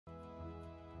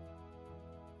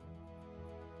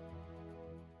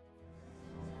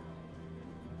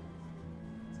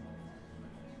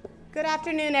Good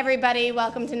afternoon, everybody.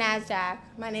 Welcome to Nasdaq.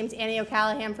 My name's Annie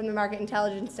O'Callahan from the Market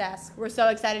Intelligence Desk. We're so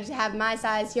excited to have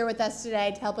MySize here with us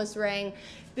today to help us ring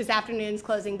this afternoon's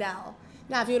closing bell.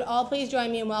 Now, if you would all please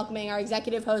join me in welcoming our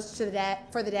executive host for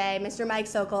the day, Mr. Mike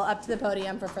Sokol, up to the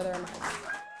podium for further remarks.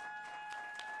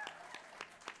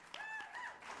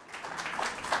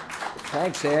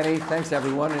 Thanks, Annie. Thanks,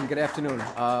 everyone, and good afternoon.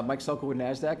 Mike Sokol with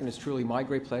Nasdaq, and it's truly my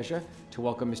great pleasure to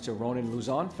welcome Mr. Ronen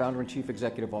Luzon, Founder and Chief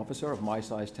Executive Officer of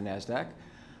MySize to Nasdaq.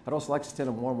 I'd also like to extend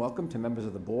a warm welcome to members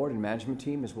of the board and management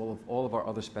team, as well as all of our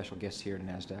other special guests here at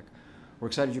Nasdaq. We're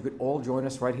excited you could all join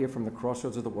us right here from the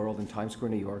crossroads of the world in Times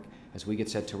Square, New York, as we get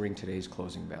set to ring today's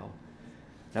closing bell.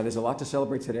 Now, there's a lot to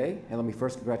celebrate today, and let me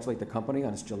first congratulate the company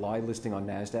on its July listing on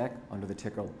Nasdaq under the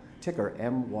ticker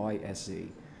MYSZ.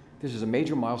 This is a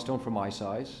major milestone for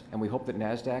MySize, and we hope that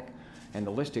Nasdaq and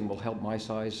the listing will help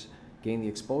MySize gain the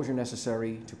exposure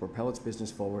necessary to propel its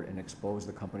business forward and expose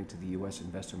the company to the U.S.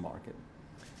 investor market.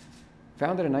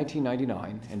 Founded in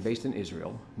 1999 and based in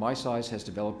Israel, MySize has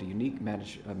developed a unique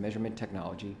measurement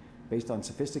technology based on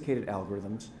sophisticated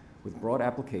algorithms with broad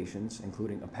applications,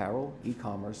 including apparel,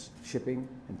 e-commerce, shipping,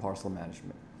 and parcel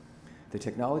management. The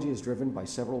technology is driven by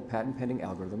several patent-pending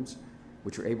algorithms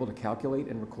which are able to calculate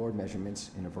and record measurements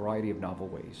in a variety of novel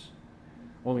ways.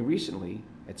 Only recently,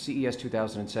 at CES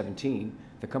 2017,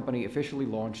 the company officially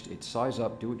launched its Size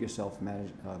Up Do-It-Yourself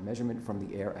Measurement from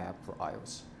the Air app for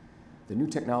iOS. The new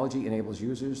technology enables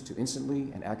users to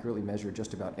instantly and accurately measure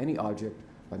just about any object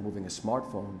by moving a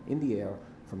smartphone in the air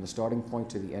from the starting point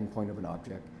to the end point of an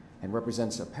object, and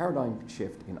represents a paradigm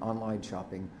shift in online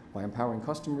shopping by empowering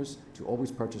customers to always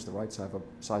purchase the right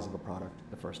size of a product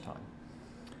the first time.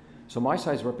 So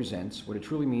MySize represents what it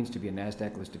truly means to be a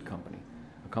Nasdaq-listed company,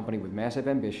 a company with massive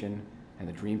ambition and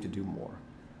the dream to do more.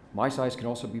 MySize can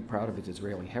also be proud of its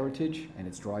Israeli heritage and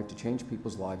its drive to change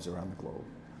people's lives around the globe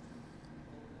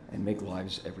and make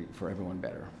lives for everyone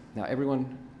better. Now,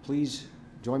 everyone, please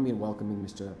join me in welcoming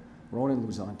Mr. Ronen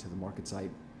Luzon to the market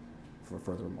site for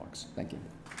further remarks. Thank you.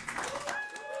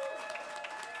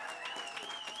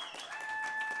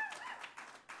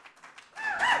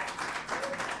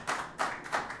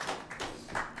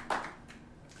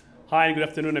 Hi, and good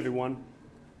afternoon, everyone.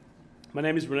 My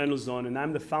name is Ronen Luzon, and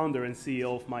I'm the founder and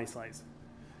CEO of MySize,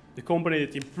 the company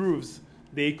that improves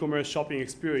the e-commerce shopping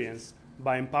experience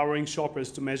by empowering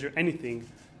shoppers to measure anything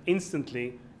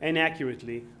instantly and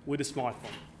accurately with a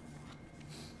smartphone.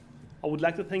 I would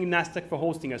like to thank Nasdaq for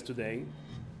hosting us today.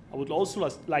 I would also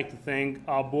like to thank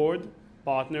our board,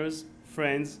 partners,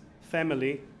 friends,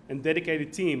 family, and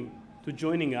dedicated team to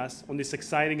joining us on this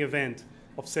exciting event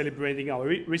of celebrating our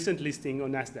recent listing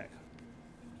on Nasdaq.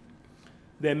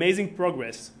 The amazing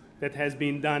progress that has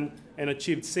been done and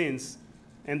achieved since,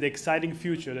 and the exciting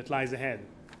future that lies ahead.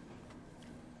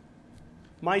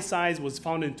 MySize was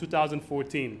founded in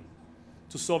 2014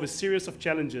 to solve a series of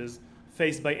challenges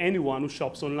faced by anyone who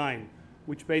shops online,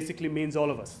 which basically means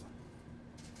all of us.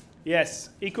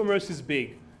 Yes, e-commerce is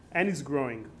big and it's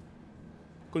growing.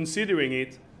 Considering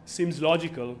it, seems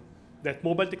logical that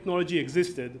mobile technology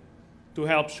existed to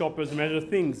help shoppers measure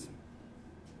things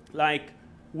like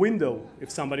window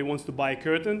if somebody wants to buy a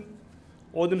curtain,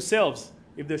 or themselves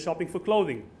if they're shopping for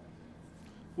clothing.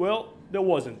 Well, there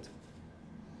wasn't.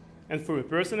 And from a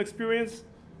personal experience,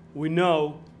 we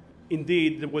know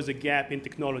indeed there was a gap in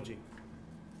technology.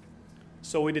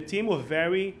 So with a team of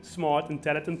very smart and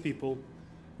talented people,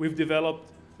 we've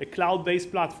developed a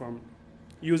cloud-based platform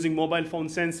using mobile phone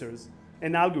sensors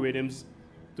and algorithms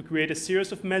to create a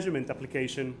series of measurement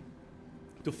applications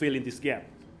to fill in this gap.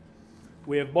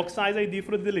 We have box size ID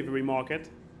for the delivery market.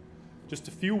 Just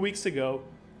a few weeks ago,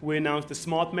 we announced a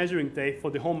smart measuring tape for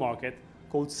the home market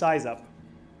called Size Up,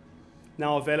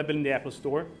 now available in the Apple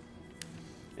Store.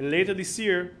 And later this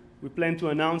year, we plan to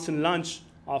announce and launch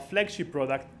our flagship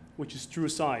product, which is True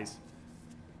Size,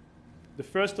 the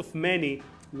first of many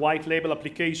white label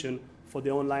applications for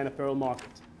the online apparel market.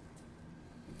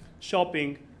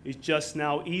 Shopping is just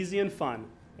now easy and fun,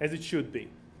 as it should be.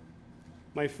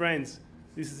 My friends,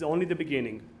 this is only the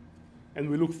beginning, and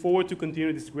we look forward to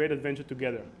continue this great adventure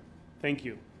together. Thank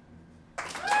you.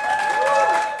 Thank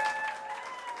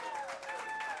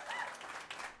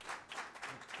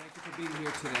you for being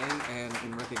here today, and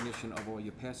in recognition of all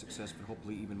your past success, but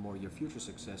hopefully even more your future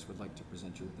success, would like to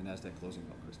present you with the Nasdaq closing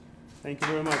bell, Kristen. Thank you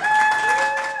very much.